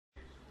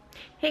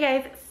Hey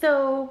guys,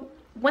 so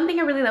one thing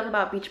I really love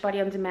about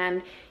Beachbody On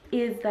Demand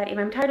is that if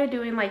I'm tired of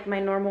doing like my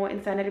normal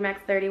Insanity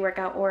Max 30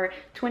 workout or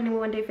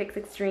 21 Day Fix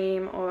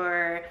Extreme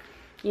or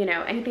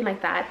anything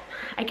like that,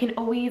 I can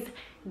always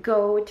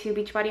go to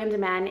Beachbody On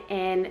Demand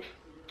and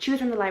choose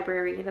from the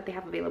library that they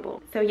have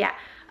available. So yeah,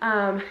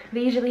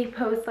 they usually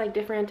post like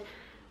different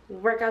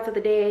workouts of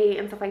the day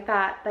and stuff like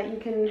that you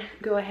can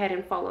go ahead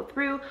and follow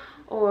through,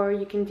 or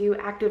you can do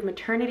active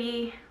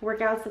maternity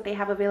workouts that they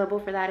have available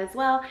for that as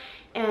well.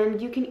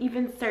 And you can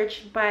even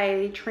search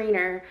by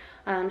trainer,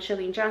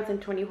 Shalene Johnson,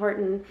 Tony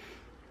Horton,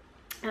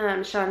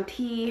 Shaun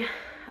T,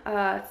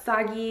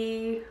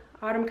 Sagi,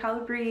 Autumn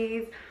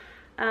Calabrese,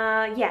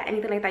 yeah,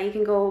 anything like that. You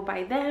can go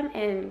by them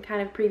and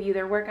kind of preview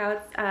their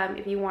workouts.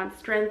 If you want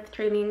strength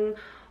training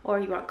or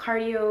you want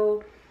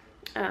cardio,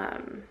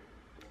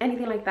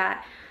 anything like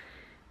that,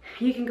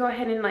 you can go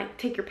ahead and like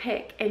take your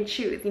pick and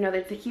choose.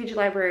 There's a huge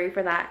library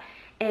for that.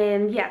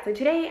 And yeah, so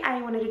today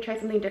I wanted to try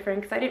something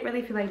different because I didn't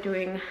really feel like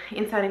doing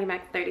Insanity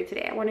Max 30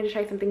 today. I wanted to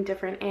try something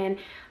different and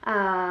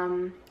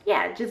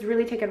yeah, just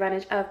really take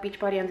advantage of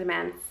Beachbody On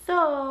Demand.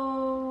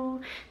 So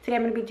today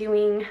I'm going to be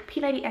doing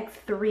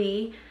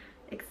P90x3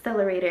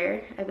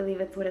 accelerator, I believe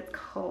that's what it's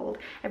called.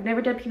 I've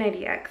never done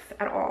P90x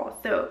at all,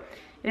 so,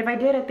 and if I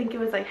did, I think it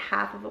was like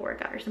half of a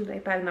workout or something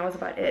like that, and that was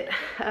about it.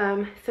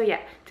 So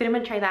yeah, today I'm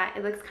gonna try that.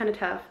 It looks kind of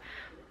tough,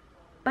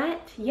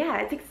 but yeah,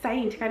 it's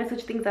exciting to kind of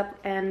switch things up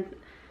and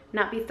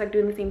not be stuck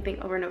doing the same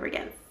thing over and over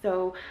again.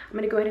 So I'm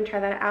gonna go ahead and try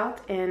that out,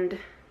 and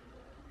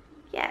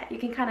yeah, you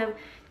can kind of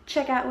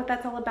check out what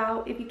that's all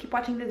about if you keep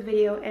watching this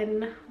video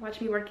and watch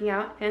me working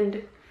out.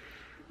 And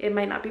it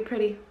might not be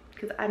pretty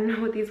because I don't know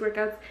what these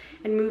workouts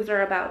and moves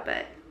are about,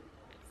 but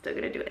still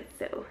gonna do it.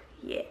 So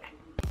yeah.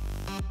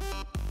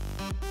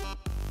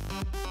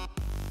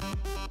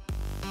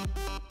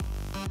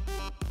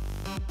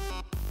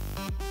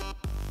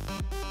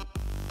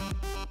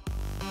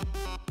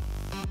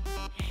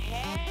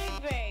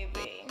 Hey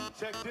baby,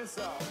 check this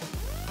out.